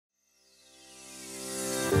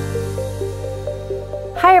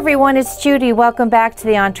Hi everyone, it's Judy. Welcome back to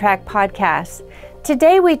the OnTrack podcast.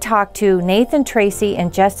 Today we talk to Nathan, Tracy,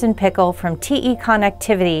 and Justin Pickel from TE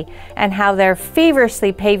Connectivity and how they're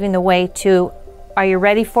feverishly paving the way to, are you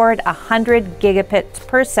ready for it, 100 gigabits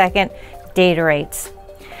per second data rates.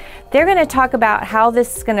 They're going to talk about how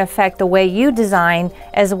this is going to affect the way you design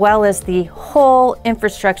as well as the whole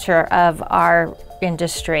infrastructure of our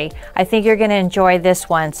industry. I think you're going to enjoy this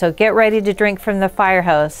one, so get ready to drink from the fire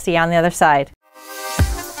hose. See you on the other side.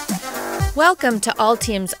 Welcome to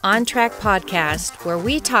Altium's OnTrack podcast, where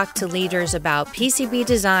we talk to leaders about PCB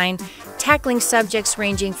design, tackling subjects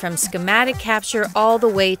ranging from schematic capture all the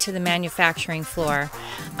way to the manufacturing floor.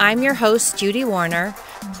 I'm your host, Judy Warner.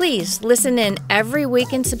 Please listen in every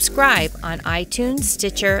week and subscribe on iTunes,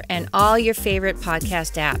 Stitcher, and all your favorite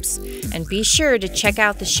podcast apps. And be sure to check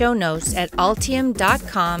out the show notes at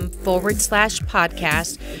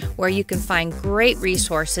altium.com/podcast, where you can find great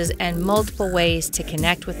resources and multiple ways to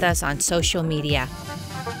connect with us on social media.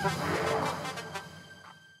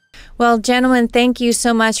 Well, gentlemen, thank you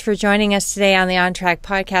so much for joining us today on the OnTrack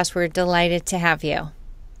podcast. We're delighted to have you.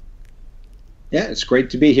 Yeah, it's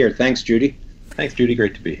great to be here. Thanks, Judy. Thanks, Judy.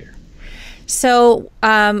 Great to be here. So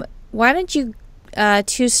why don't you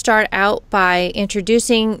two start out by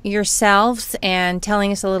introducing yourselves and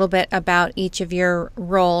telling us a little bit about each of your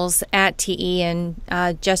roles at TE. And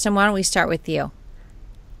Justin, why don't we start with you?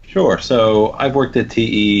 Sure. So I've worked at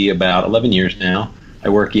TE about 11 years now. I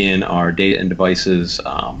work in our data and devices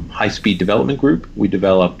high-speed development group. We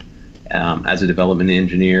develop, as a development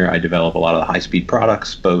engineer, I develop a lot of the high-speed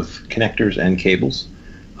products, both connectors and cables,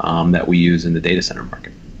 that we use in the data center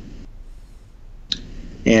market.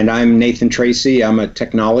 And I'm Nathan Tracy. I'm a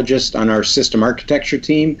technologist on our system architecture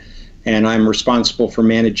team, and I'm responsible for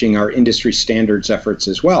managing our industry standards efforts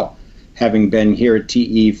as well, having been here at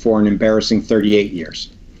TE for an embarrassing 38 years.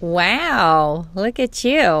 Wow, look at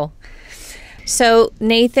you. So,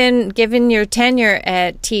 Nathan, given your tenure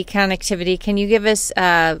at TE Connectivity, can you give us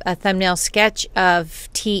a thumbnail sketch of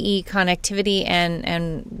TE Connectivity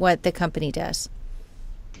and what the company does?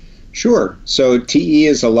 Sure. So TE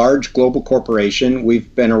is a large global corporation.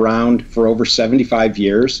 We've been around for over 75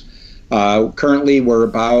 years. Currently, we're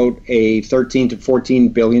about a $13 to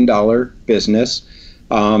 $14 billion business.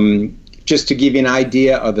 Just to give you an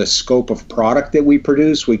idea of the scope of product that we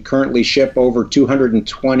produce, we currently ship over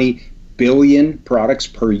 220 billion products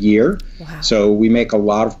per year. Wow. So we make a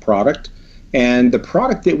lot of product. And the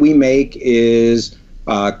product that we make is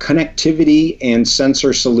connectivity and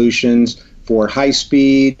sensor solutions for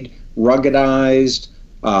high-speed, ruggedized,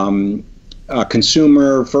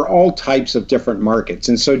 consumer, for all types of different markets.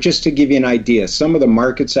 And so just to give you an idea, some of the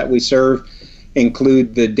markets that we serve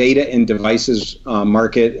include the data and devices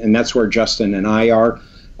market, and that's where Justin and I are,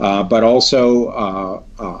 but also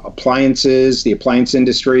appliances, the appliance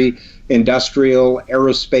industry, industrial,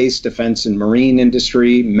 aerospace, defense and marine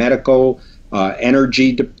industry, medical,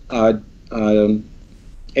 energy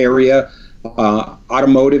area.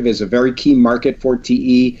 Automotive is a very key market for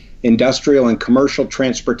TE, industrial and commercial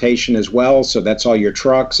transportation as well, so that's all your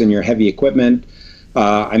trucks and your heavy equipment.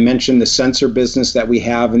 I mentioned the sensor business that we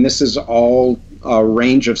have, and this is all a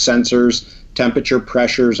range of sensors, temperature,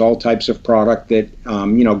 pressures, all types of product that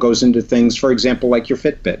goes into things, for example, like your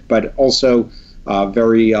Fitbit, but also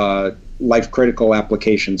very life-critical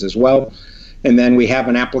applications as well. And then we have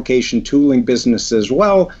an application tooling business as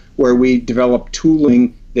well, where we develop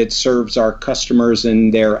tooling that serves our customers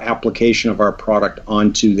in their application of our product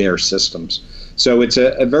onto their systems. So it's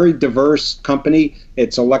a very diverse company.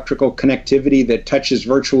 It's electrical connectivity that touches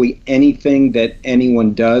virtually anything that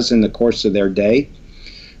anyone does in the course of their day.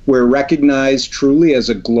 We're recognized truly as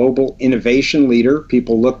a global innovation leader.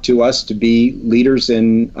 People look to us to be leaders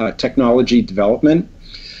in technology development.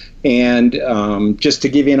 And just to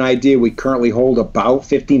give you an idea, we currently hold about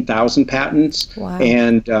 15,000 patents. Wow.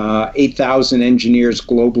 And 8,000 engineers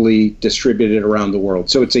globally distributed around the world.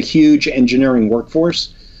 So it's a huge engineering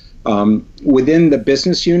workforce. Within the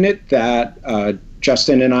business unit that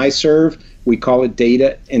Justin and I serve, we call it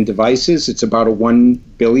Data and Devices. It's about a $1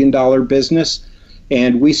 billion business.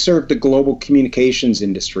 And we serve the global communications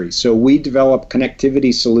industry. So we develop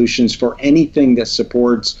connectivity solutions for anything that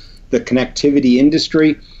supports the connectivity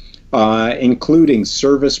industry, including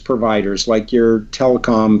service providers like your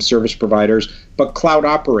telecom service providers, but cloud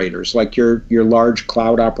operators like your large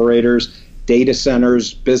cloud operators, data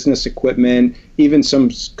centers, business equipment, even some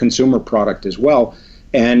consumer product as well.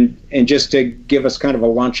 And just to give us kind of a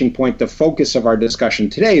launching point, the focus of our discussion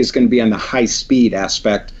today is going to be on the high-speed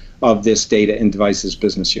aspect of this data and devices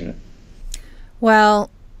business unit.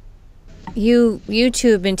 Well, you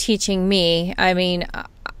two have been teaching me. I mean,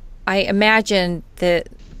 I imagine that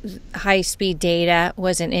high-speed data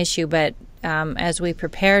was an issue, but as we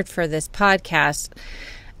prepared for this podcast,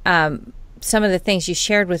 some of the things you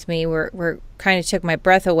shared with me were kind of took my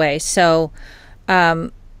breath away. So,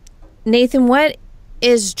 Nathan, what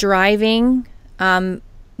is driving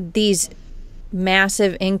these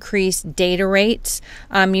massive increased data rates?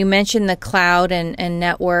 You mentioned the cloud and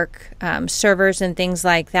network servers and things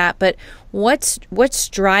like that, but what's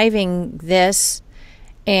driving this,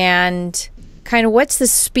 and kind of what's the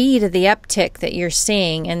speed of the uptick that you're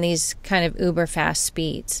seeing in these kind of uber fast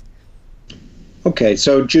speeds? Okay,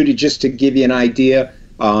 so Judy, just to give you an idea,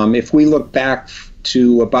 if we look back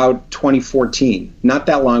to about 2014, not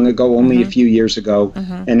that long ago, only a few years ago,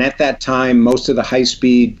 and at that time, most of the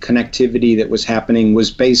high-speed connectivity that was happening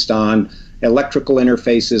was based on electrical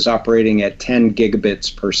interfaces operating at 10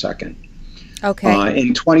 gigabits per second. Okay.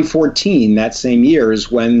 In 2014, that same year,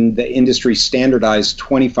 is when the industry standardized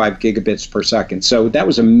 25 gigabits per second. So that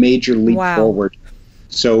was a major leap forward.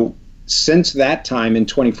 So since that time in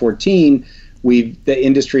 2014, the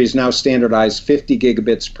industry has now standardized 50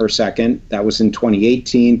 gigabits per second. That was in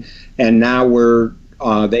 2018, and now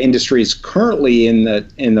the industry is currently in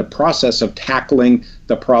the process of tackling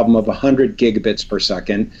the problem of 100 gigabits per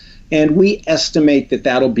second, and we estimate that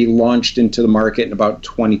that'll be launched into the market in about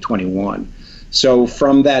 2021. So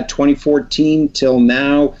from that 2014 till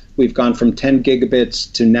now, we've gone from 10 gigabits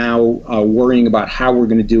to now worrying about how we're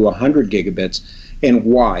going to do 100 gigabits, and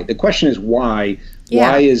why. The question is why.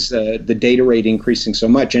 Why is the data rate increasing so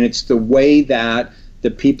much? And it's the way that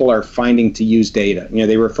the people are finding to use data.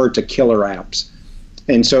 They refer to killer apps.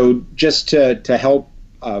 And so just to help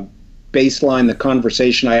baseline the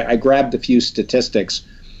conversation, I grabbed a few statistics.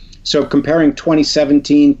 So comparing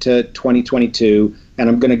 2017 to 2022, and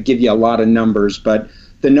I'm going to give you a lot of numbers, but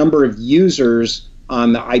the number of users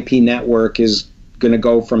on the IP network is going to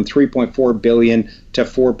go from 3.4 billion to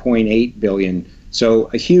 4.8 billion. So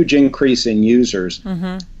a huge increase in users.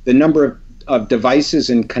 The number of devices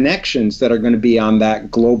and connections that are going to be on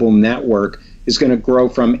that global network is going to grow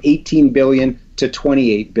from 18 billion to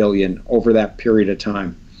 28 billion over that period of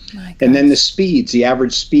time. And then the speeds, the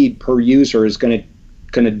average speed per user is going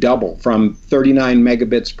to double from 39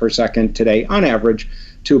 megabits per second today on average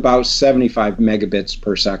to about 75 megabits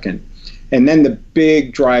per second. And then the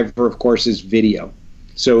big driver, of course, is video.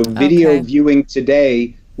 So video viewing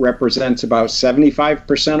today represents about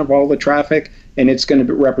 75% of all the traffic, and it's going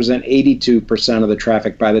to represent 82% of the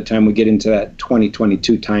traffic by the time we get into that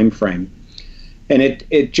 2022 timeframe. And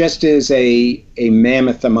it just is a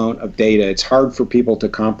mammoth amount of data. It's hard for people to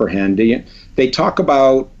comprehend. They talk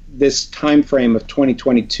about this time frame of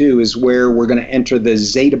 2022 is where we're going to enter the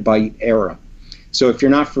zettabyte era. So if you're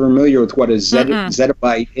not familiar with what a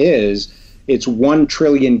zettabyte is, it's 1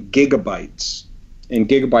 trillion gigabytes. And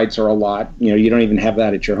gigabytes are a lot. You don't even have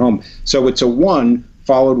that at your home. So it's a 1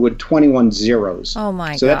 followed with 21 zeros. Oh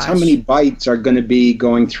my gosh. So that's how many bytes are going to be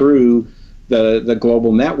going through the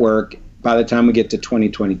global network by the time we get to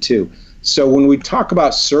 2022. So when we talk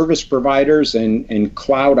about service providers and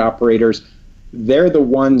cloud operators, they're the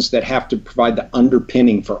ones that have to provide the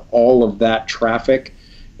underpinning for all of that traffic.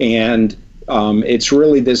 And it's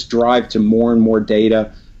really this drive to more and more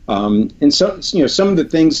data. And so, some of the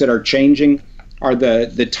things that are changing are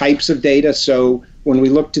the types of data. So when we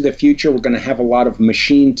look to the future, we're going to have a lot of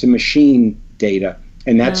machine-to-machine data,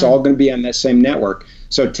 and that's all going to be on that same network.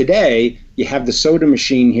 So today, you have the soda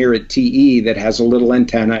machine here at TE that has a little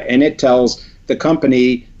antenna, and it tells the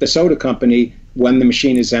soda company, when the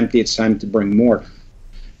machine is empty, it's time to bring more.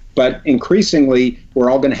 But increasingly, we're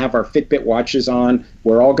all going to have our Fitbit watches on.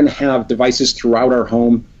 We're all going to have devices throughout our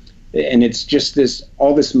home, and it's just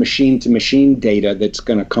all this machine-to-machine data that's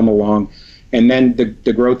going to come along. And then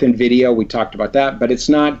the growth in video, we talked about that, but it's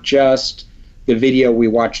not just the video we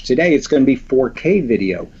watch today, it's going to be 4K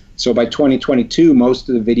video. So by 2022, most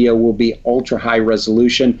of the video will be ultra high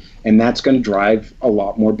resolution, and that's going to drive a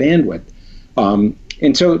lot more bandwidth.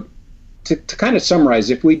 And so to kind of summarize,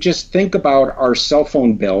 if we just think about our cell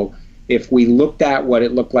phone bill, if we looked at what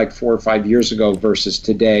it looked like 4 or 5 years ago versus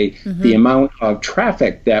today, the amount of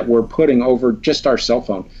traffic that we're putting over just our cell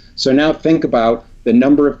phone. So now think about the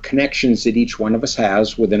number of connections that each one of us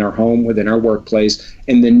has within our home, within our workplace,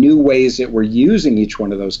 and the new ways that we're using each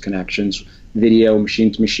one of those connections, video,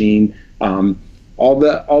 machine to machine,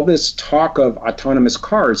 all this talk of autonomous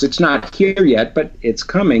cars. It's not here yet, but it's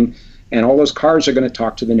coming, and all those cars are going to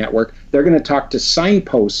talk to the network. They're going to talk to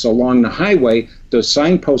signposts along the highway. Those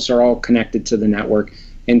signposts are all connected to the network,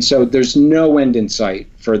 and so there's no end in sight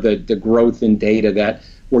for the growth in data that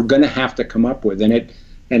we're going to have to come up with, and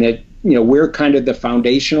it we're kind of the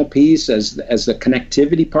foundational piece as the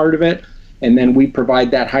connectivity part of it. And then we provide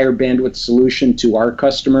that higher bandwidth solution to our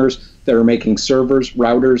customers that are making servers,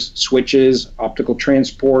 routers, switches, optical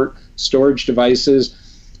transport, storage devices.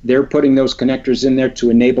 They're putting those connectors in there to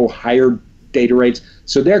enable higher data rates.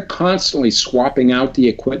 So they're constantly swapping out the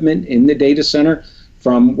equipment in the data center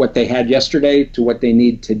from what they had yesterday to what they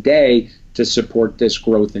need today to support this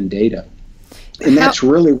growth in data. And that's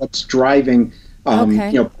really what's driving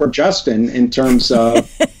poor Justin in terms of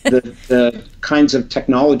the kinds of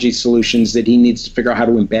technology solutions that he needs to figure out how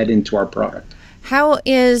to embed into our product. How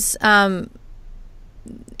is, and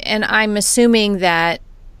I'm assuming that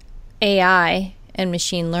AI and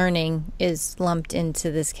machine learning is lumped into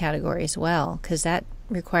this category as well, because that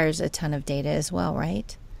requires a ton of data as well,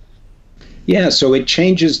 right? Yeah, so it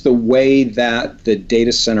changes the way that the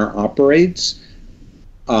data center operates,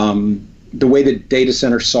 the way the data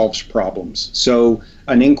center solves problems. So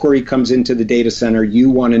an inquiry comes into the data center, you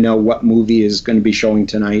want to know what movie is going to be showing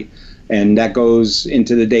tonight, and that goes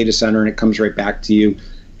into the data center and it comes right back to you.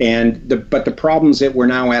 But the problems that we're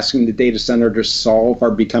now asking the data center to solve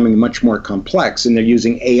are becoming much more complex, and they're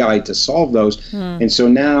using AI to solve those. And so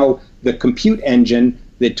now the compute engine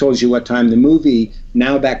that tells you what time the movie,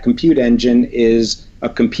 now that compute engine is a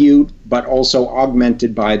compute, but also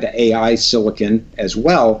augmented by the AI silicon as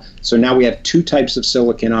well. So now we have two types of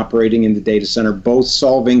silicon operating in the data center, both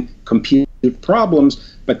solving compute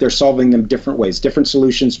problems, but they're solving them different ways, different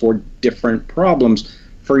solutions for different problems.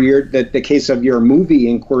 For the case of your movie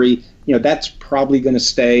inquiry, that's probably going to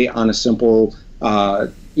stay on a simple,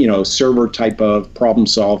 server type of problem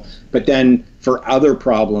solve. But then for other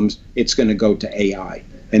problems, it's going to go to AI.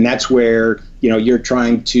 And that's where, you're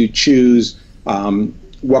trying to choose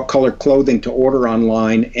what color clothing to order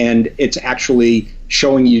online, and it's actually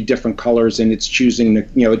showing you different colors, and it's choosing,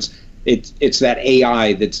 it's that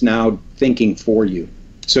AI that's now thinking for you.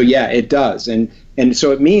 So yeah, it does. And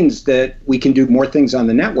so it means that we can do more things on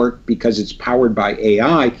the network because it's powered by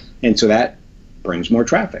AI, and so that brings more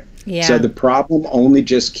traffic. Yeah. So the problem only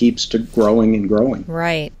just keeps growing and growing.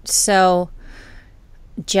 Right. So,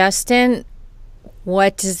 Justin,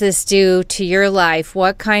 what does this do to your life?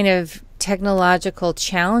 What kind of technological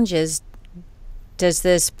challenges does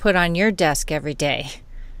this put on your desk every day?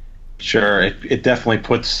 Sure. It definitely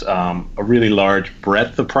puts a really large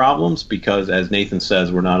breadth of problems because, as Nathan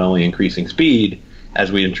says, we're not only increasing speed,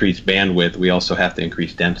 as we increase bandwidth, we also have to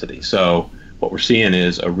increase density. So what we're seeing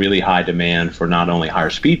is a really high demand for not only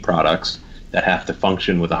higher speed products that have to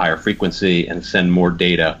function with a higher frequency and send more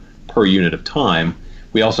data per unit of time,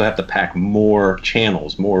 we also have to pack more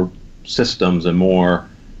channels, more systems, and more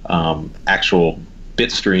actual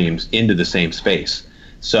bit streams into the same space.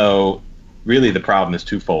 So really the problem is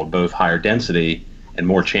twofold, both higher density and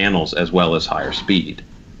more channels as well as higher speed.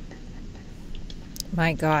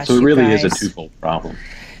 My gosh. So it really is a twofold problem.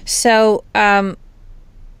 So I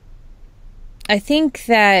think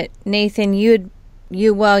that, Nathan, you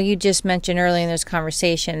just mentioned earlier in this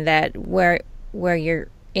conversation that where you're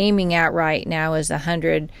aiming at right now is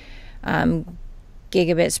 100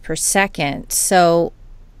 gigabits per second. So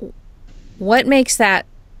what makes that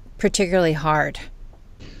particularly hard?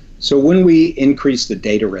 So when we increase the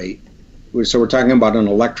data rate, so we're talking about an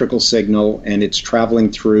electrical signal, and it's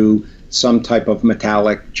traveling through some type of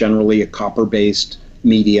metallic, generally a copper-based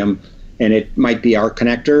medium, and it might be our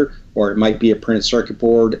connector, or it might be a printed circuit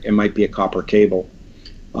board, it might be a copper cable.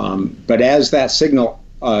 But as that signal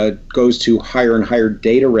goes to higher and higher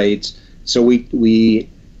data rates, so we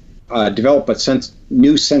develop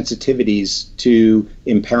new sensitivities to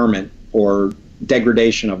impairment or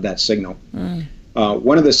degradation of that signal.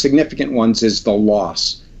 One of the significant ones is the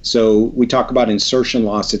loss. So we talk about insertion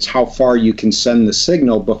loss. It's how far you can send the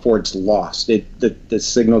signal before it's lost. The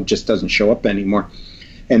signal just doesn't show up anymore.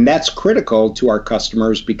 And that's critical to our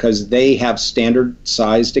customers because they have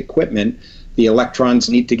standard-sized equipment. The electrons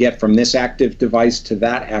need to get from this active device to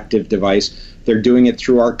that active device. They're doing it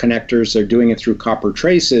through our connectors. They're doing it through copper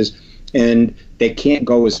traces, and they can't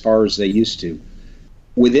go as far as they used to.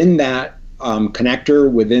 Within that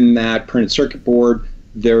connector, within that printed circuit board,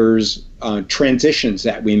 there's transitions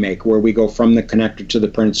that we make where we go from the connector to the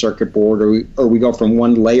printed circuit board, or we go from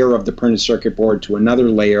one layer of the printed circuit board to another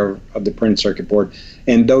layer of the printed circuit board.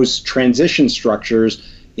 And those transition structures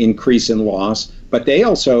increase in loss, but they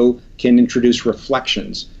also can introduce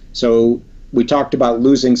reflections. So we talked about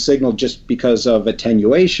losing signal just because of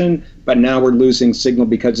attenuation, but now we're losing signal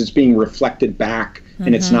because it's being reflected back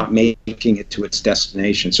and it's not making it to its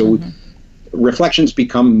destination. So reflections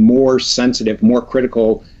become more sensitive, more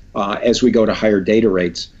critical as we go to higher data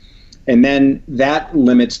rates. And then that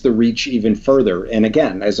limits the reach even further. And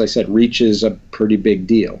again, as I said, reach is a pretty big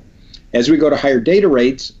deal. As we go to higher data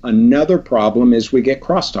rates, another problem is we get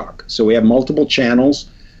crosstalk. So we have multiple channels,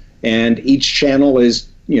 and each channel is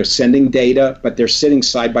sending data, but they're sitting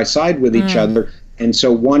side by side with each other. And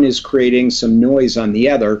so one is creating some noise on the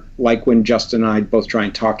other, like when Justin and I both try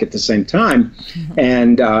and talk at the same time.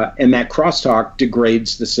 And that crosstalk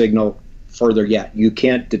degrades the signal further yet. You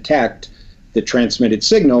can't detect the transmitted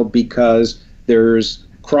signal because there's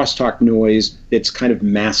crosstalk noise that's kind of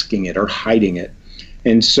masking it or hiding it.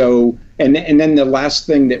 And so, and then the last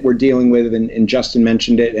thing that we're dealing with, and Justin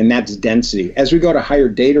mentioned it, and that's density. As we go to higher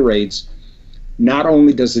data rates, not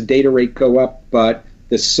only does the data rate go up, but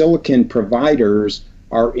the silicon providers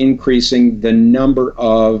are increasing the number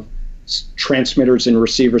of transmitters and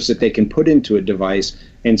receivers that they can put into a device.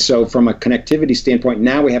 And so from a connectivity standpoint,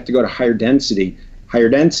 now we have to go to higher density. Higher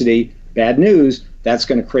density, bad news, that's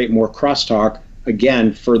going to create more crosstalk,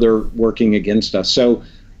 again, further working against us. So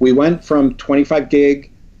we went from 25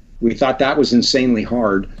 gig, we thought that was insanely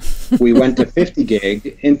hard. We went to 50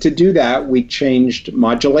 gig, and to do that, we changed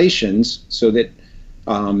modulations so that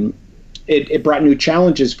it brought new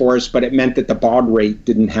challenges for us, but it meant that the baud rate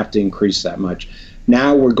didn't have to increase that much.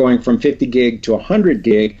 Now we're going from 50 gig to 100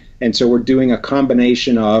 gig, and so we're doing a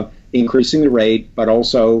combination of increasing the rate, but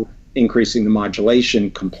also increasing the modulation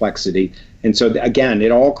complexity. And so again,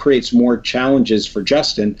 it all creates more challenges for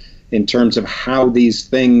Justin in terms of how these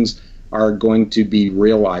things are going to be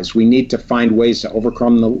realized. We need to find ways to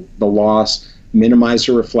overcome the loss, minimize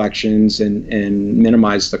the reflections, and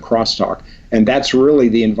minimize the crosstalk. And that's really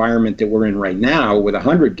the environment that we're in right now with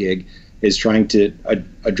 100 gig, is trying to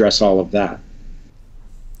address all of that.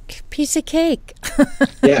 Piece of cake.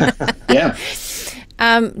 Yeah, yeah.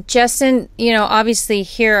 Justin, obviously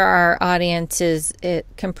here our audience is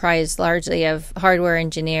comprised largely of hardware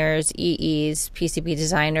engineers, EEs, PCB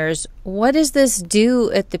designers. What does this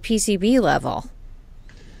do at the PCB level?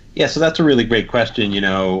 Yeah, so that's a really great question.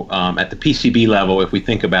 At the PCB level, if we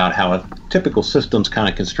think about how a typical system's kind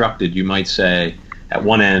of constructed, you might say at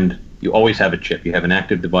one end, you always have a chip. You have an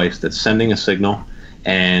active device that's sending a signal,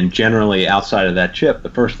 and generally outside of that chip, the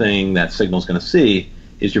first thing that signal's going to see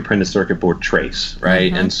is your printed circuit board trace,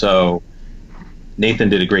 right? And so Nathan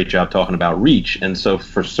did a great job talking about reach, and so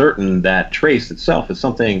for certain that trace itself is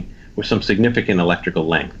something with some significant electrical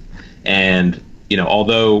length. And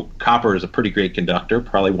although copper is a pretty great conductor,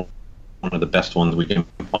 probably one of the best ones we can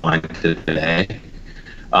find today,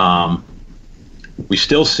 we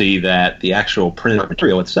still see that the actual printed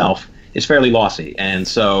material itself is fairly lossy. And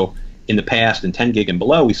so in the past, in 10 gig and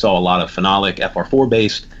below, we saw a lot of phenolic FR4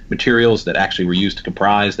 based materials that actually were used to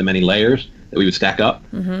comprise the many layers that we would stack up.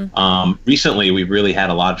 Recently, we've really had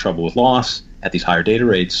a lot of trouble with loss at these higher data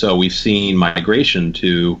rates, so we've seen migration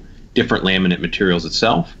to different laminate materials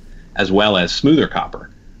itself, as well as smoother copper.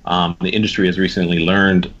 The industry has recently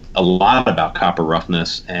learned a lot about copper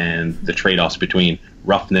roughness and the trade-offs between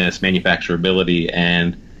roughness, manufacturability,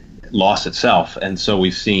 and loss itself. And so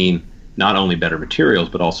we've seen not only better materials,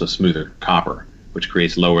 but also smoother copper, which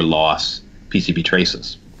creates lower loss PCB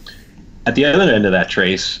traces. At the other end of that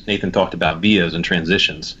trace, Nathan talked about vias and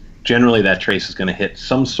transitions. Generally, that trace is going to hit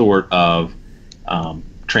some sort of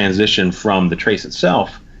transition from the trace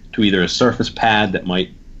itself to either a surface pad that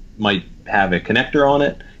might have a connector on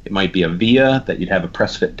it. It might be a via that you'd have a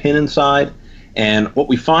press fit pin inside. And what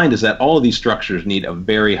we find is that all of these structures need a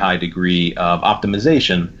very high degree of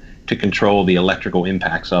optimization to control the electrical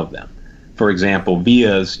impacts of them. For example,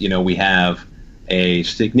 vias, we have a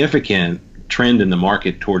significant trend in the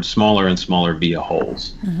market towards smaller and smaller via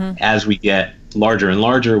holes. As we get larger and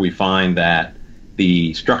larger, we find that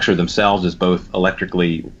the structure themselves is both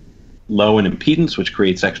electrically low in impedance, which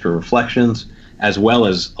creates extra reflections, as well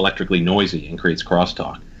as electrically noisy and creates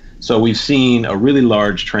crosstalk. So we've seen a really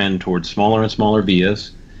large trend towards smaller and smaller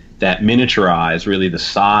vias that miniaturize really the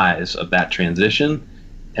size of that transition,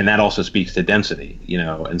 and that also speaks to density,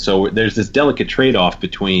 and so there's this delicate trade-off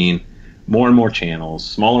between more and more channels,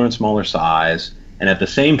 smaller and smaller size, and at the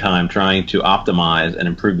same time trying to optimize and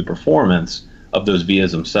improve the performance of those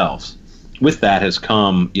vias themselves. With that has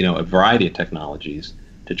come, a variety of technologies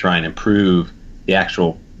to try and improve the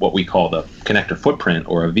actual, what we call the connector footprint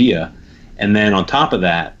or a via. And then on top of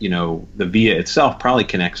that, the via itself probably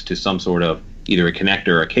connects to some sort of either a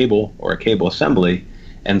connector or a cable assembly.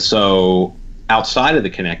 And so outside of the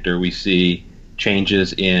connector, we see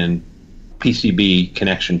changes in PCB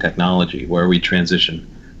connection technology, where we transition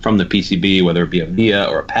from the PCB, whether it be a via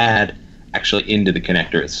or a pad, actually into the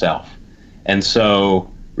connector itself. And so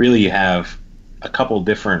really you have a couple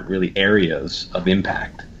different really areas of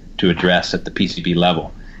impact to address at the PCB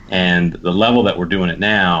level. And the level that we're doing it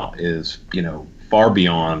now is, far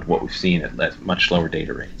beyond what we've seen at much slower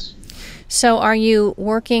data rates. So are you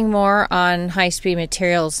working more on high-speed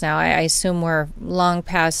materials now? I assume we're long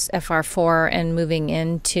past FR4 and moving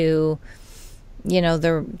into,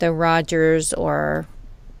 the Rogers or,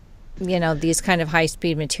 these kind of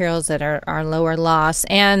high-speed materials that are lower loss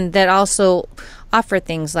and that also offer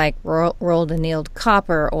things like rolled annealed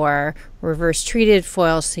copper or reverse treated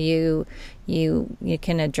foil, so you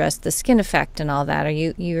can address the skin effect and all that. Are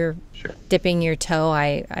you're Sure. dipping your toe?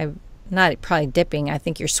 I'm not probably dipping. I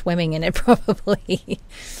think you're swimming in it probably.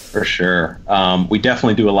 For sure. We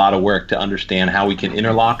definitely do a lot of work to understand how we can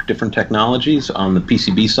interlock different technologies on the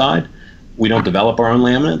PCB side. We don't develop our own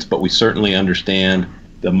laminates, but we certainly understand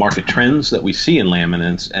the market trends that we see in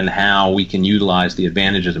laminates and how we can utilize the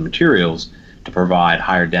advantages of materials to provide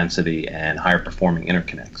higher density and higher performing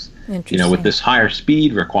interconnects. With this higher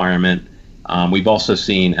speed requirement, we've also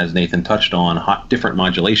seen, as Nathan touched on, different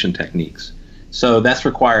modulation techniques. So that's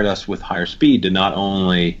required us with higher speed to not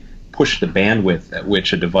only push the bandwidth at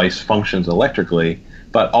which a device functions electrically,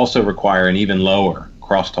 but also require an even lower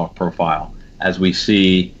crosstalk profile as we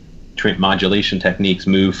see modulation techniques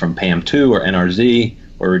move from PAM2 or NRZ,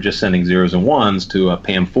 where we're just sending zeros and ones, to a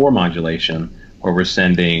PAM4 modulation, where we're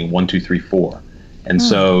sending 1, 2, 3, 4. And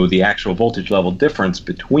so the actual voltage level difference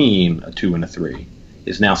between a 2 and a 3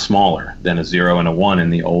 is now smaller than a 0 and a 1 in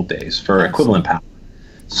the old days for equivalent power.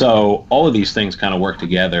 So all of these things kind of work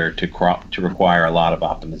together to require a lot of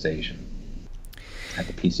optimization at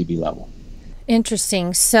the PCB level.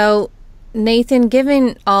 Interesting. So, Nathan,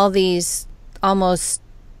 given all these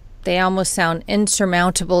they almost sound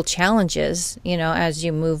insurmountable challenges, as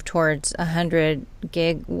you move towards 100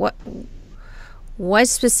 gig, what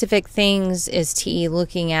specific things is TE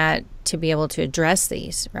looking at to be able to address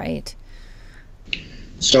these, right?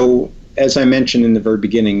 So, as I mentioned in the very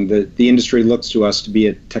beginning, the industry looks to us to be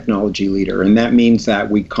a technology leader, and that means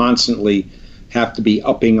that we constantly have to be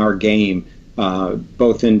upping our game,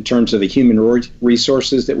 both in terms of the human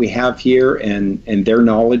resources that we have here and their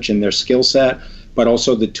knowledge and their skill set, but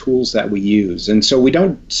also the tools that we use. And so we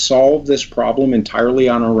don't solve this problem entirely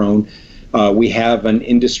on our own. We have an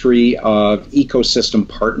industry of ecosystem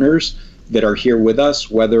partners that are here with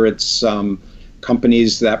us, whether it's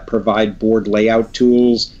companies that provide board layout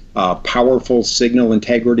tools, powerful signal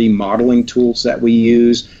integrity modeling tools that we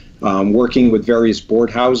use, working with various board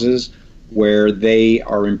houses where they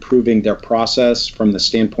are improving their process from the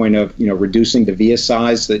standpoint of reducing the via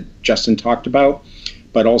size that Justin talked about,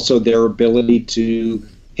 but also their ability to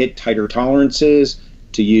hit tighter tolerances,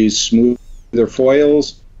 to use smoother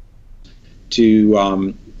foils,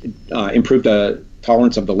 to improve the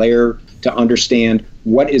tolerance of the layer, to understand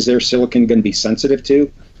what is their silicon going to be sensitive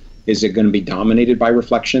to. Is it going to be dominated by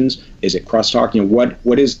reflections? Is it crosstalk?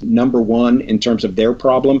 What is number one in terms of their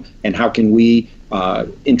problem, and how can we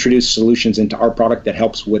introduce solutions into our product that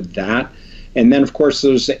helps with that? And then, of course,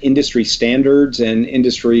 there's industry standards and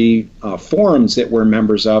industry forums that we're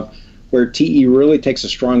members of, where TE really takes a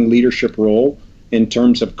strong leadership role in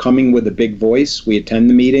terms of coming with a big voice. We attend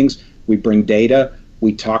the meetings, we bring data,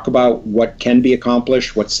 we talk about what can be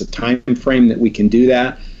accomplished, what's the time frame that we can do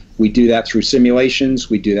that. We do that through simulations,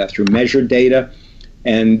 we do that through measured data,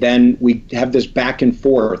 and then we have this back and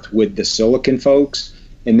forth with the silicon folks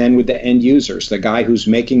and then with the end users. The guy who's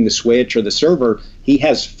making the switch or the server, he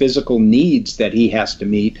has physical needs that he has to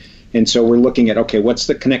meet. And so we're looking at, okay, what's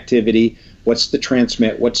the connectivity, what's the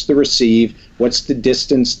transmit, what's the receive, what's the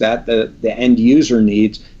distance that the end user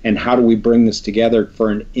needs, and how do we bring this together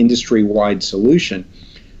for an industry-wide solution?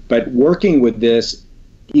 But working with this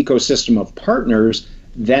ecosystem of partners,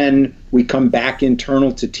 then we come back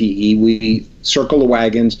internal to TE, we circle the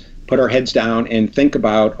wagons, put our heads down and think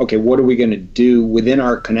about, okay, what are we going to do within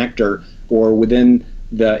our connector or within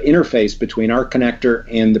the interface between our connector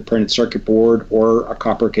and the printed circuit board or a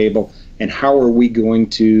copper cable, and how are we going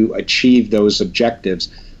to achieve those objectives?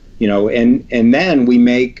 And then we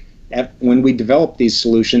make, when we develop these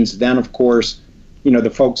solutions, then of course, the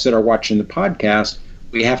folks that are watching the podcast,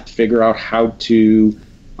 we have to figure out how to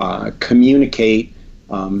communicate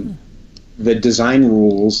the design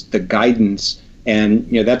rules, the guidance. And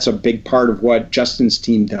that's a big part of what Justin's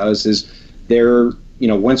team does. Is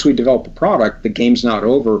once we develop a product, the game's not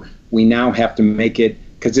over. We now have to make it,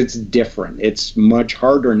 because it's different. It's much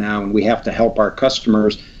harder now, and we have to help our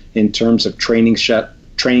customers in terms of training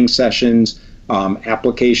sessions,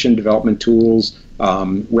 application development tools,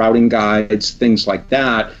 routing guides, things like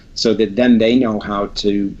that, so that then they know how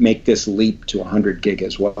to make this leap to 100 gig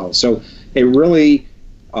as well. So it really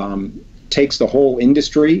takes the whole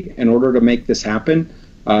industry in order to make this happen.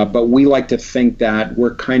 But we like to think that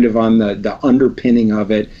we're kind of on the underpinning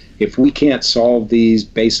of it. If we can't solve these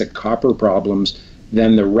basic copper problems,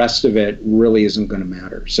 then the rest of it really isn't going to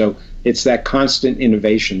matter. So it's that constant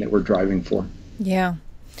innovation that we're driving for. Yeah.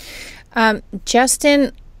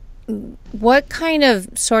 Justin, what kind of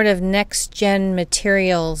sort of next-gen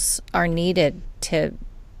materials are needed to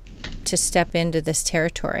step into this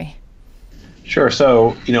territory? Sure.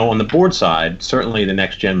 So, on the board side, certainly the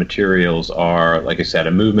next-gen materials are, like I said,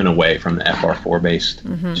 a movement away from the FR4-based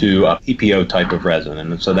to a PPO type of resin.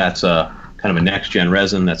 And so that's a kind of a next-gen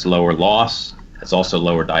resin that's lower loss. It's also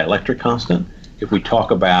lower dielectric constant. If we talk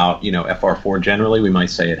about, FR4 generally, we might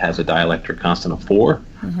say it has a dielectric constant of 4.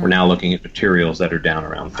 We're now looking at materials that are down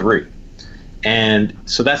around 3. And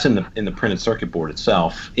so that's in the printed circuit board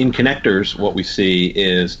itself. In connectors, what we see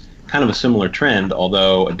is kind of a similar trend,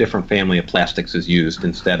 although a different family of plastics is used.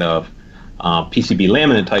 Instead of PCB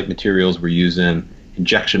laminate type materials, we're using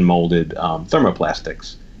injection molded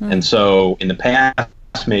thermoplastics. And so in the past,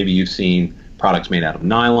 maybe you've seen products made out of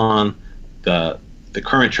nylon. The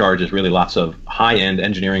current charge is really lots of high-end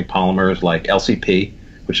engineering polymers like LCP,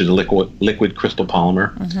 which is a liquid crystal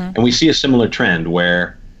polymer. And we see a similar trend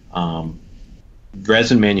where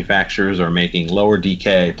resin manufacturers are making lower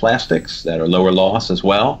decay plastics that are lower loss as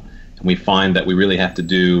well. And we find that we really have to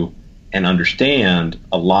do and understand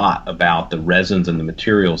a lot about the resins and the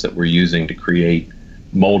materials that we're using to create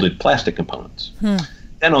molded plastic components.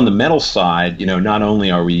 Then on the metal side, not only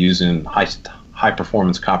are we using high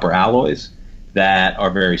performance copper alloys that are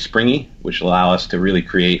very springy, which allow us to really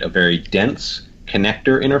create a very dense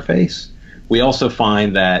connector interface, we also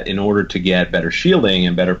find that in order to get better shielding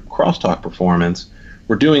and better crosstalk performance,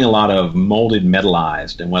 we're doing a lot of molded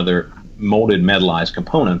metallized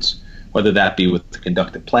components, whether that be with the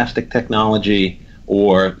conductive plastic technology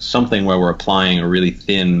or something where we're applying a really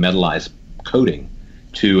thin metallized coating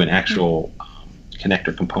to an actual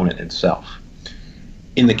connector component itself.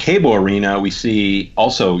 In the cable arena, we see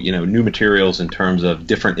also, new materials in terms of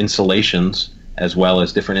different insulations as well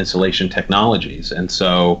as different insulation technologies. And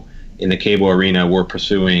so in the cable arena, we're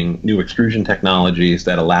pursuing new extrusion technologies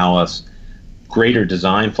that allow us greater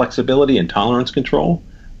design flexibility and tolerance control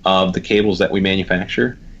of the cables that we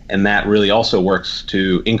manufacture. And that really also works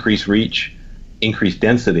to increase reach, increase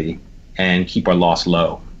density, and keep our loss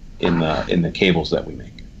low in the cables that we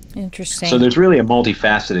make. Interesting. So there's really a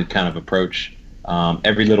multifaceted kind of approach.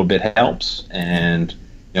 Every little bit helps, and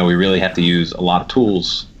we really have to use a lot of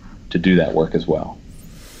tools to do that work as well.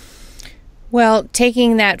 Well,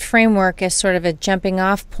 taking that framework as sort of a jumping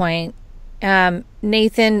off point,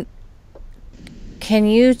 Nathan, can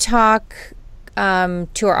you talk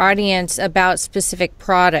to our audience about specific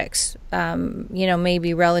products,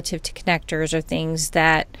 maybe relative to connectors or things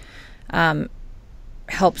that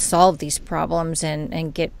help solve these problems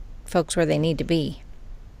and get folks where they need to be?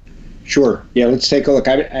 Sure. Yeah, let's take a look.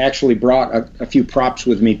 I actually brought a few props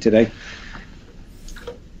with me today.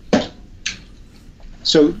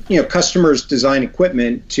 So, customers design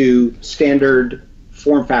equipment to standard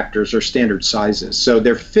form factors or standard sizes. So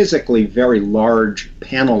they're physically very large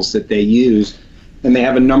panels that they use, and they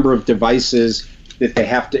have a number of devices that they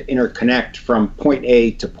have to interconnect from point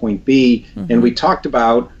A to point B. And we talked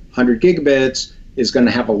about 100 gigabits is going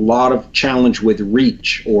to have a lot of challenge with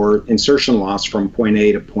reach or insertion loss from point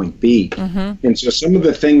A to point B. And so some of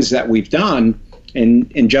the things that we've done,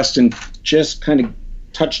 and Justin just kind of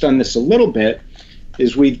touched on this a little bit,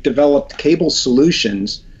 is we've developed cable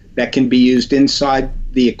solutions that can be used inside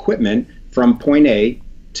the equipment from point A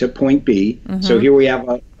to point B. So here we have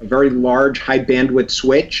a very large high bandwidth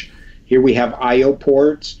switch. Here we have I/O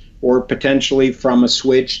ports, or potentially from a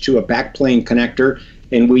switch to a backplane connector.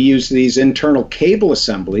 And we use these internal cable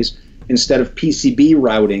assemblies instead of PCB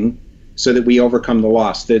routing so that we overcome the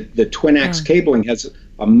loss. The twin-ax cabling has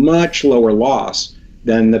a much lower loss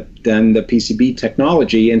than the PCB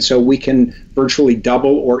technology, and so we can virtually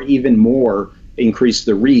double or even more increase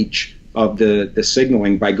the reach of the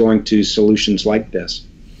signaling by going to solutions like this.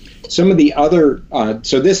 Some of the other,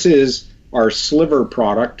 so this is our sliver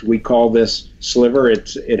product. We call this sliver.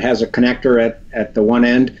 It has a connector at the one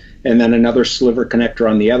end and then another sliver connector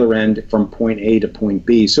on the other end from point A to point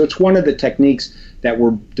B. So it's one of the techniques that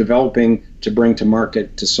we're developing to bring to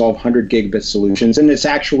market to solve 100 gigabit solutions, and it's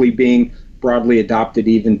actually being broadly adopted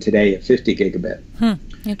even today at 50 gigabit.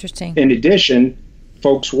 Interesting. In addition,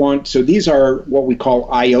 folks want, so these are what we call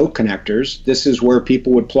I/O connectors. This is where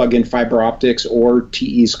people would plug in fiber optics or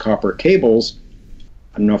TE's copper cables.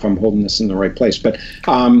 I don't know if I'm holding this in the right place, but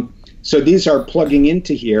so these are plugging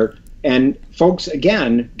into here, and folks,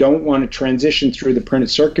 again, don't want to transition through the printed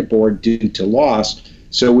circuit board due to loss.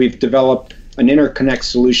 So we've developed an interconnect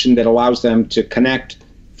solution that allows them to connect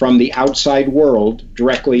from the outside world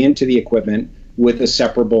directly into the equipment with a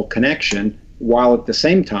separable connection, while at the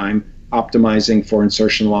same time optimizing for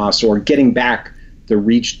insertion loss or getting back the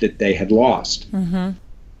reach that they had lost. Mm-hmm.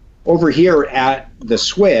 Over here at the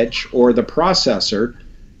switch or the processor,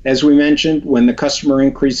 as we mentioned, when the customer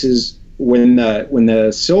increases, when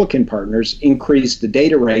the silicon partners increase the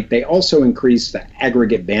data rate, they also increase the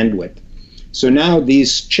aggregate bandwidth. So now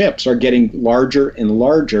these chips are getting larger and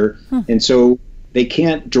larger, and so they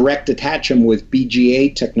can't direct attach them with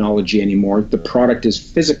BGA technology anymore. The product is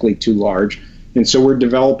physically too large, and so we're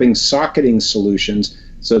developing socketing solutions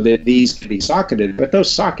so that these can be socketed. But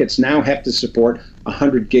those sockets now have to support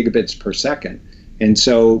 100 gigabits per second. And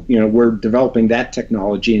so, we're developing that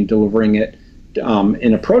technology and delivering it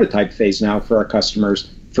in a prototype phase now for our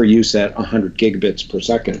customers for use at 100 gigabits per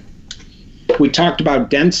second. We talked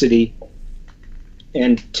about density,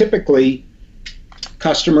 and typically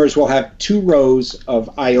customers will have 2 rows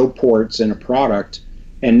of I/O ports in a product.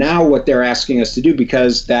 And now what they're asking us to do,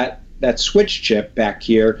 because that switch chip back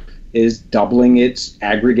here is doubling its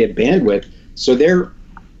aggregate bandwidth, so they're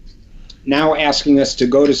now asking us to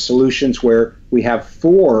go to solutions where we have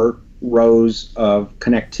 4 rows of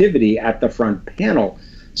connectivity at the front panel.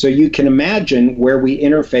 So you can imagine where we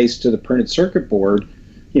interface to the printed circuit board.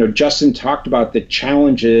 Justin talked about the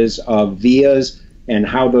challenges of vias and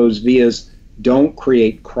how those vias don't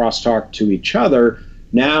create crosstalk to each other.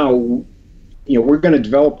 Now, we're going to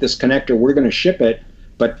develop this connector, we're going to ship it,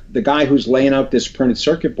 but the guy who's laying out this printed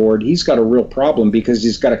circuit board, he's got a real problem because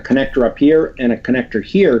he's got a connector up here and a connector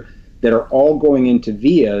here that are all going into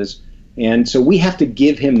vias. And so we have to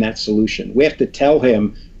give him that solution. We have to tell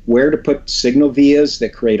him where to put signal vias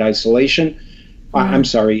that create isolation.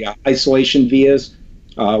 Isolation vias,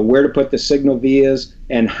 where to put the signal vias,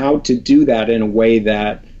 and how to do that in a way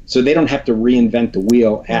that so they don't have to reinvent the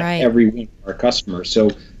wheel at every one of our customers. So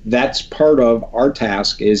that's part of our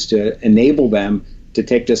task, is to enable them to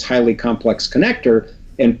take this highly complex connector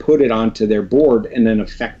and put it onto their board in an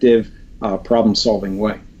effective problem-solving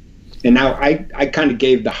way. And now I kind of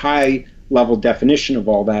gave the high-level definition of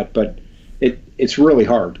all that, but it's really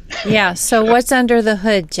hard. Yeah, so what's under the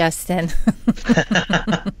hood, Justin?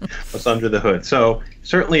 What's under the hood? So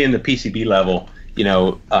certainly in the PCB level,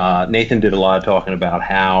 Nathan did a lot of talking about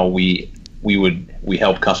how we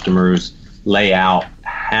help customers lay out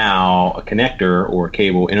how a connector or a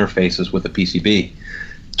cable interfaces with a PCB.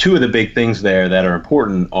 2 of the big things there that are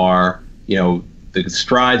important are, the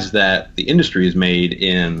strides that the industry has made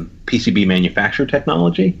in PCB manufacture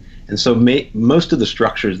technology. And so most of the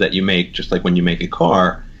structures that you make, just like when you make a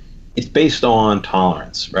car, it's based on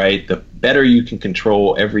tolerance, right? The better you can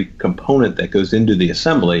control every component that goes into the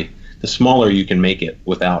assembly, the smaller you can make it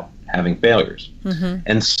without having failures. Mm-hmm.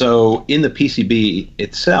 And so in the PCB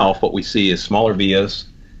itself, what we see is smaller vias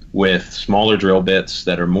with smaller drill bits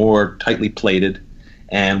that are more tightly plated.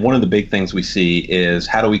 And one of the big things we see is,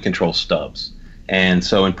 how do we control stubs? And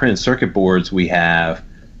so in printed circuit boards, we have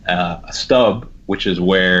a stub, which is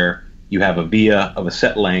where you have a via of a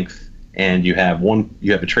set length, and you have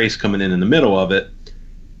a trace coming in the middle of it.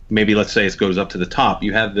 Maybe let's say it goes up to the top.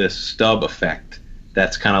 You have this stub effect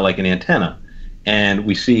that's kind of like an antenna. And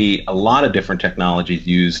we see a lot of different technologies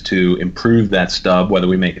used to improve that stub, whether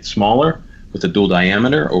we make it smaller with a dual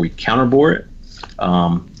diameter or we counterbore it.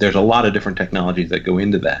 There's a lot of different technologies that go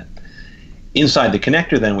into that. Inside the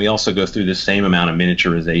connector, then, we also go through the same amount of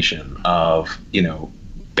miniaturization of,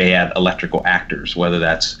 bad electrical actors, whether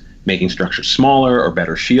that's making structures smaller or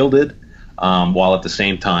better shielded, while at the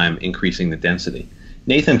same time increasing the density.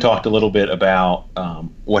 Nathan talked a little bit about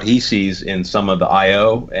what he sees in some of the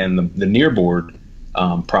I/O and the nearboard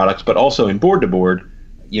products, but also in board-to-board.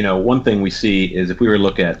 One thing we see is, if we were to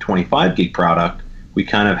look at 25 gig product, we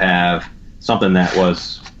kind of have something that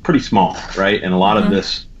was pretty small, right? And a lot of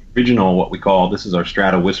this original, what we call, this is our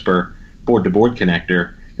Strata Whisper board-to-board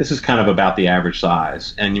connector, this is kind of about the average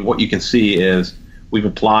size. And what you can see is we've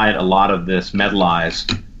applied a lot of this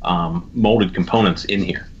metallized molded components in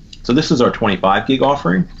here. So this is our 25 gig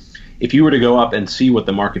offering. If you were to go up and see what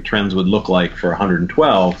the market trends would look like for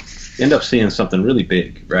 112, you end up seeing something really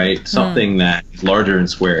big, right? Something that is larger in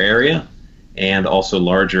square area and also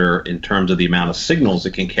larger in terms of the amount of signals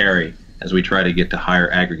it can carry as we try to get to higher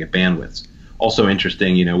aggregate bandwidths. Also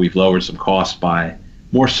interesting, we've lowered some costs by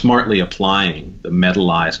more smartly applying the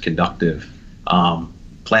metallized conductive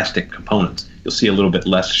plastic components. You'll see a little bit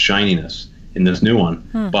less shininess in this new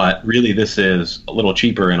one, but really this is a little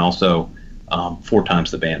cheaper and also 4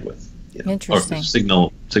 times the bandwidth, Interesting.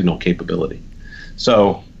 Or signal capability.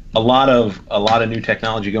 So a lot of new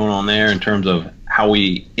technology going on there in terms of how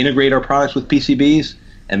we integrate our products with PCBs,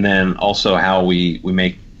 and then also how we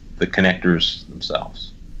make the connectors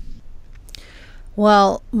themselves.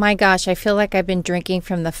 Well, my gosh, I feel like I've been drinking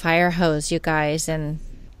from the fire hose, you guys, and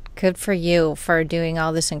good for you for doing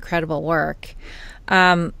all this incredible work.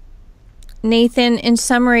 Nathan, in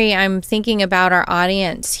summary, I'm thinking about our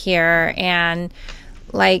audience here, and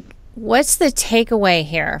like, what's the takeaway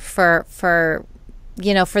here for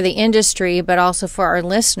the industry, but also for our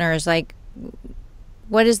listeners? Like,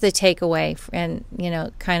 what is the takeaway? And,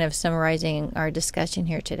 kind of summarizing our discussion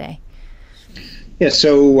here today. Yeah,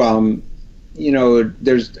 so,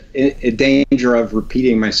 there's a danger of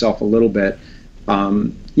repeating myself a little bit.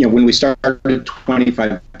 When we started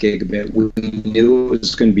 25 gigabit, we knew it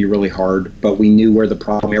was going to be really hard, but we knew where the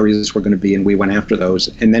problem areas were going to be, and we went after those.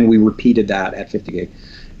 And then we repeated that at 50 gig.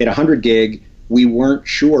 At 100 gig, we weren't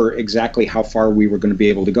sure exactly how far we were going to be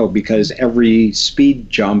able to go, because every speed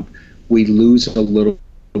jump, we lose a little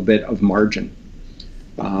bit of margin.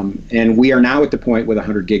 And we are now at the point with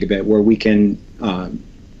 100 gigabit where we can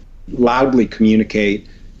loudly communicate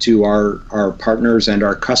to our partners and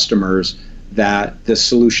our customers that the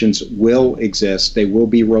solutions will exist, they will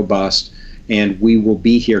be robust, and we will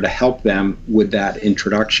be here to help them with that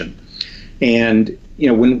introduction. And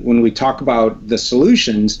when we talk about the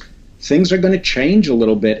solutions, things are going to change a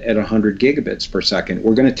little bit at 100 gigabits per second.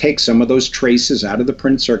 We're going to take some of those traces out of the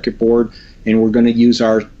print circuit board, and we're going to use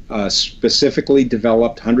our specifically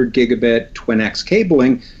developed 100 gigabit twin-X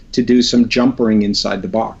cabling to do some jumpering inside the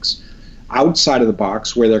box. Outside of the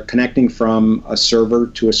box, where they're connecting from a server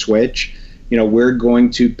to a switch, we're going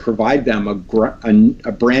to provide them a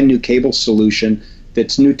brand new cable solution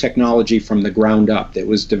that's new technology from the ground up that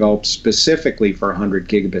was developed specifically for 100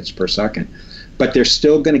 gigabits per second. But they're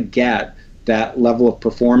still going to get that level of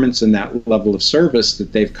performance and that level of service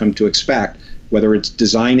that they've come to expect, whether it's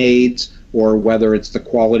design aids or whether it's the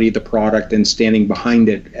quality of the product and standing behind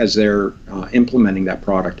it as they're implementing that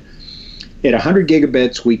product. At 100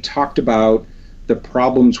 gigabits, we talked about the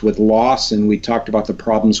problems with loss, and we talked about the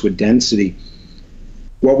problems with density.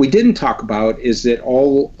 What we didn't talk about is that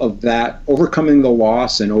all of that, overcoming the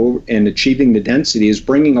loss and achieving the density, is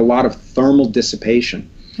bringing a lot of thermal dissipation.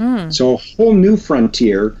 So a whole new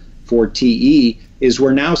frontier for TE is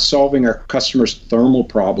we're now solving our customers' thermal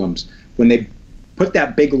problems. When they put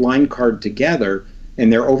that big line card together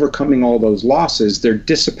and they're overcoming all those losses, they're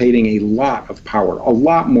dissipating a lot of power, a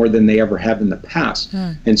lot more than they ever have in the past.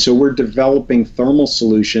 And so we're developing thermal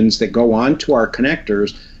solutions that go onto our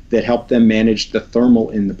connectors that help them manage the thermal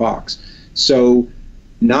in the box. So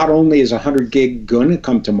not only is 100 gig going to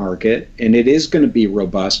come to market, and it is going to be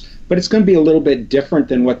robust, but it's going to be a little bit different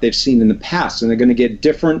than what they've seen in the past, and they're going to get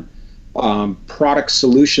different product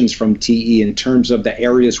solutions from TE in terms of the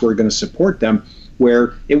areas we're going to support them,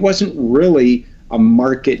 where it wasn't really a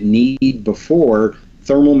market need before.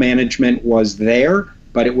 Thermal management was there,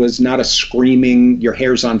 but it was not a screaming, your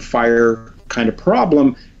hair's on fire kind of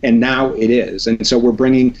problem, and now it is. And so we're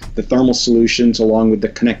bringing the thermal solutions along with the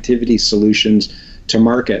connectivity solutions to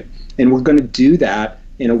market. And we're going to do that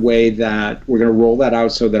in a way that we're going to roll that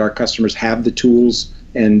out so that our customers have the tools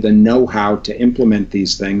and the know-how to implement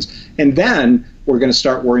these things. And then we're going to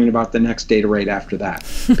start worrying about the next data rate after that,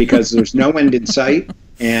 because there's no end in sight.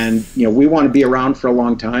 And we want to be around for a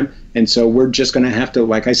long time, and so we're just going to have to,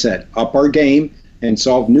 like I said, up our game and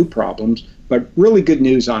solve new problems. But really good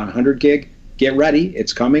news on 100 gig. Get ready,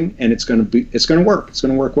 it's coming, and it's going to work. It's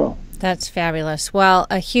going to work well. That's fabulous. Well,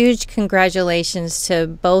 a huge congratulations to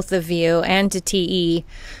both of you and to TE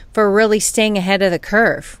for really staying ahead of the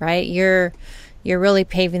curve. Right, you're really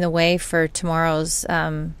paving the way for tomorrow's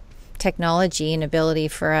technology and ability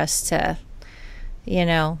for us to,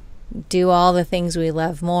 do all the things we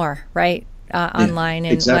love more, right? Online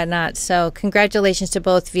and whatnot. So congratulations to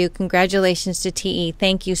both of you. Congratulations to TE.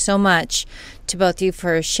 Thank you so much to both of you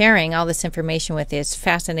for sharing all this information with us. It's a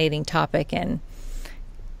fascinating topic, and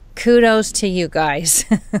kudos to you guys.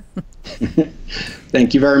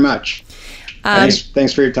 Thank you very much.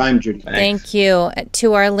 Thanks for your time, Judy. Thank you.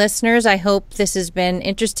 To our listeners, I hope this has been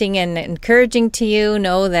interesting and encouraging to you.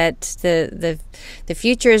 Know that the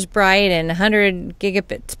future is bright and 100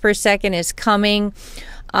 gigabits per second is coming.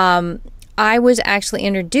 I was actually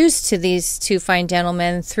introduced to these two fine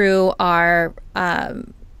gentlemen through our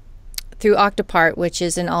through Octopart, which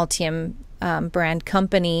is an Altium brand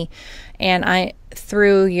company. And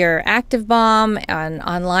through your Active Bomb and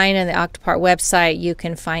online on the Octopart website, you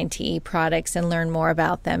can find TE products and learn more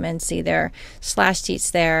about them and see their slash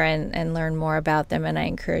sheets there and learn more about them. And I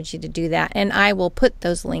encourage you to do that. And I will put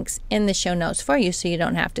those links in the show notes for you so you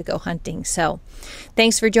don't have to go hunting. So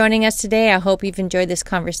thanks for joining us today. I hope you've enjoyed this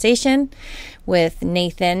conversation with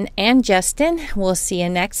Nathan and Justin. We'll see you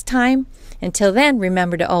next time. Until then,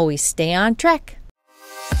 remember to always stay on track.